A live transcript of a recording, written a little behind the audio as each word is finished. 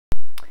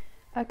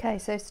Okay,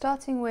 so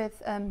starting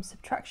with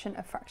subtraction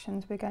of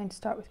fractions, we're going to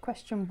start with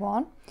question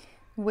 1,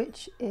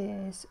 which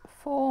is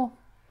 4/5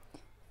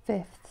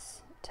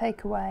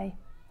 take away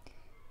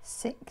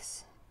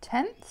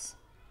 6/10.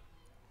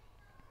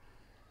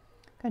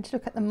 Going to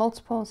look at the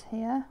multiples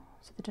here.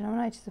 So the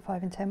denominators are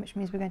 5 and 10, which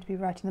means we're going to be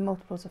writing the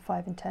multiples of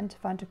 5 and 10 to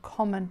find a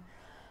common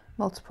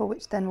multiple,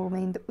 which then will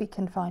mean that we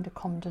can find a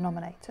common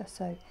denominator.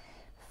 So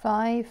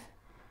 5,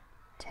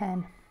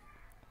 10,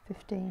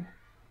 15,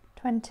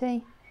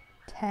 20,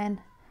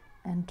 10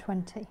 and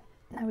 20.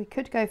 Now we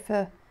could go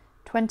for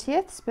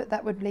 20ths, but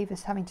that would leave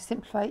us having to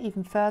simplify it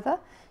even further.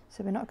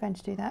 So we're not going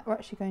to do that. We're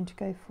actually going to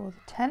go for the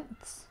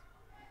tenths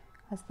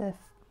as the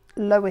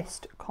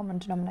lowest common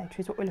denominator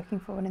is what we're looking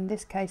for. And in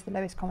this case, the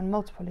lowest common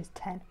multiple is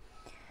 10.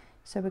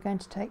 So we're going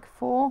to take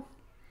 4/5,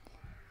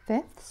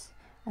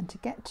 and to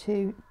get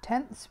to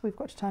tenths, we've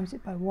got to times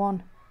it by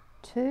 1,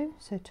 2.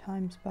 So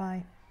times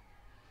by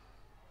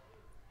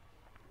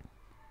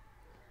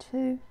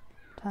 2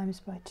 times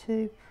by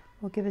 2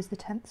 will give us the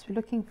tenths we're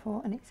looking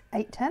for, and it's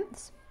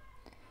 8/10.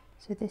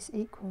 So this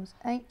equals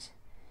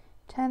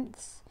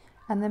 8/10.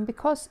 And then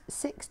because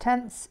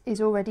 6/10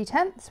 is already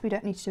tenths, we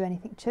don't need to do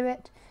anything to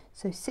it.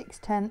 So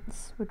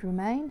 6/10 would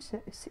remain.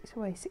 So 6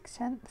 away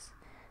 6/10.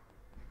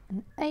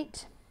 And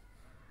 8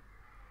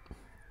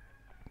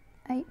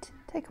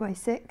 take away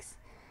 6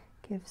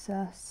 gives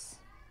us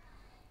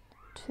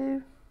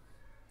 2.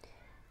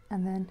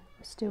 And then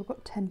we've still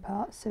got 10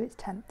 parts, so it's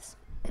tenths.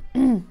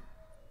 You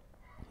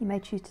may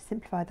choose to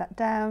simplify that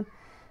down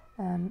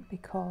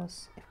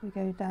because if we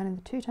go down in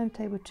the 2 times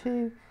table,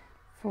 2,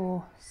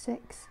 4,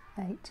 6,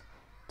 8,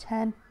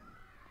 10,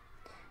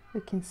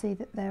 we can see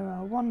that there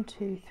are 1,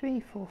 2,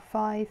 3, 4,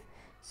 5,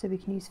 so we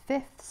can use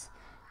fifths,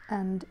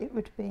 and it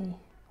would be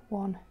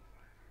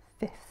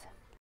 1/5.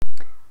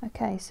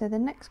 Okay, so the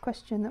next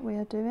question that we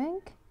are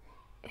doing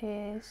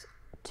is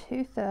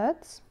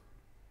 2/3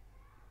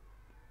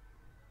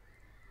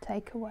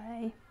 take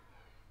away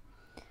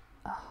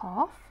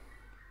 1/2.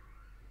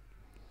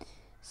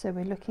 So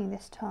we're looking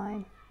this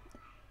time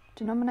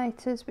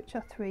denominators, which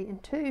are 3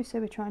 and 2,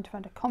 so we're trying to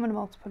find a common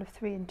multiple of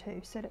 3 and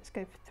 2. So let's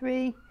go for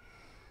 3,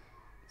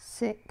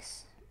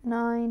 6,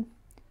 9,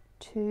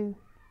 2,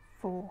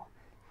 4,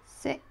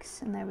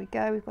 6, and there we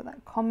go, we've got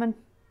that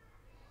common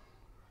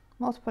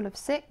multiple of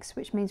 6,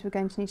 which means we're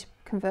going to need to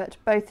convert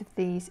both of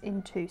these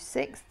into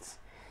sixths.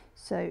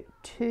 So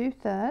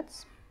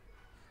 2/3,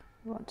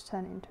 we want to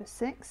turn it into a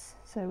 6,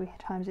 so we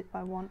times it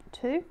by 1,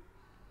 2.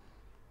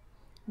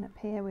 And up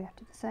here we have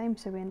to do the same,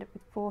 so we end up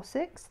with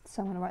 4/6.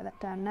 So I'm going to write that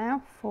down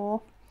now,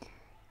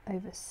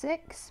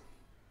 4/6.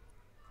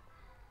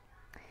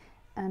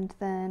 And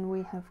then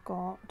we have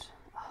got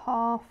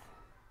 1/2.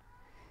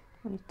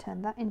 We need to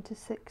turn that into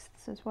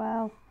sixths as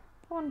well.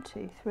 1,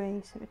 2,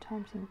 3, so we're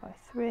timesing by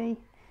 3,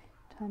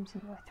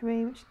 timesing by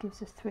 3, which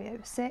gives us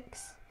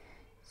 3/6.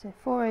 So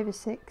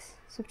 4/6,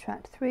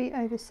 subtract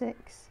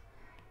 3/6.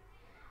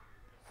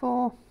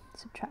 4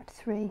 subtract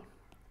 3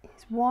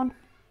 is 1.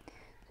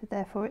 So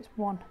therefore it's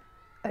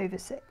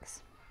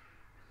 1/6.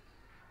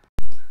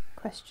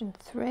 Question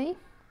 3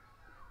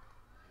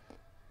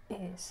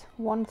 is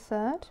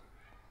 1/3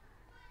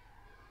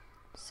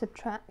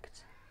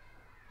 subtract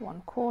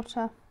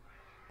 1/4.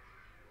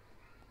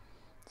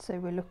 So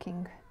we're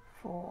looking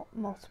for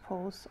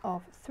multiples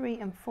of 3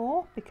 and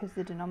 4 because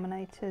the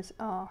denominators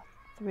are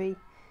 3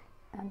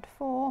 and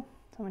 4.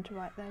 So I'm going to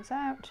write those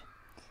out.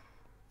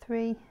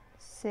 3,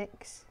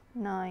 6,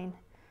 9,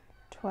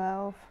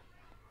 12,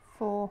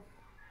 4,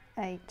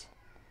 8,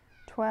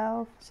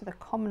 12. So the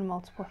common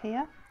multiple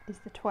here is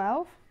the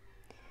 12.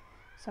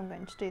 So I'm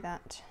going to do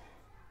that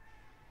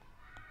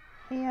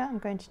here. I'm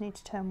going to need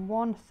to turn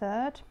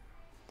 1/3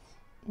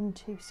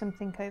 into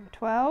something over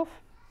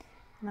 12,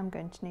 and I'm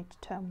going to need to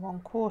turn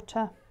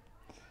 1/4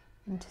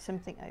 into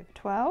something over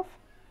 12.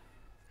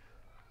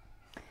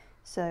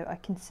 So I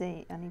can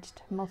see I need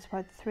to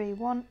multiply the 3,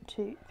 1,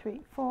 2,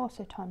 3, 4,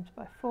 so times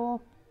by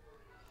 4,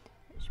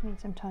 which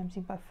means I'm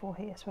timesing by 4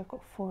 here, so I've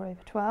got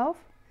 4/12.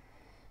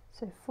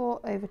 So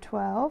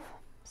 4/12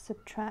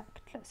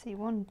 subtract, let's see,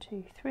 1,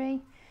 2,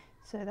 3,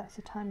 so that's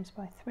a times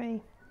by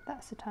 3,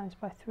 that's a times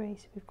by 3,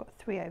 so we've got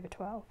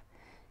 3/12.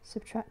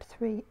 Subtract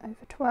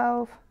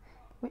 3/12,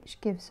 which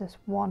gives us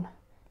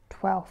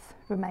 1/12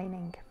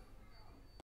 remaining.